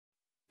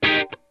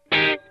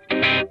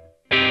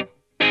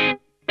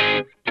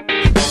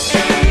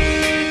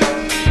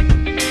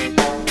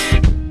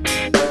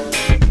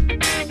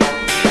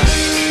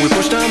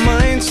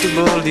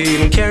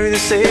believe and carry the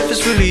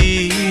safest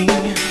relief,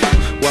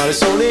 while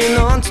it's holding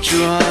on to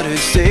true-hearted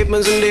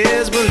statements and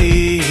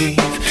disbelief.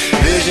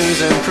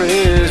 Visions and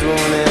prayers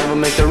won't ever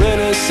make their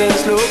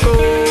innocence look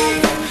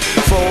old.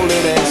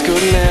 Folded hands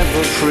could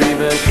never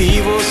prevent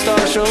evil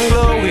stars from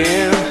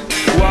glowing.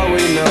 What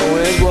we know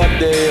is what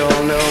they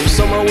all know, but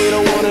somehow we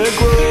don't wanna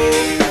grow.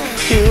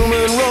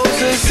 Human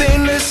roses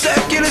in the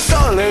secular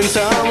silent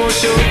time will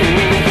show.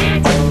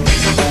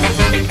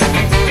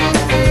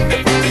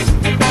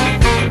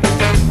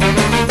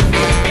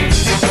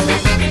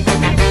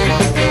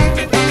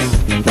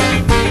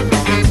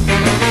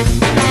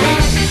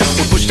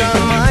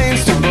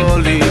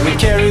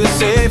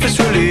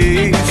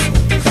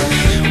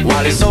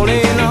 While he's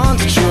holding on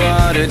to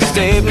true-hearted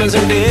statements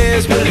and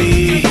disbelief.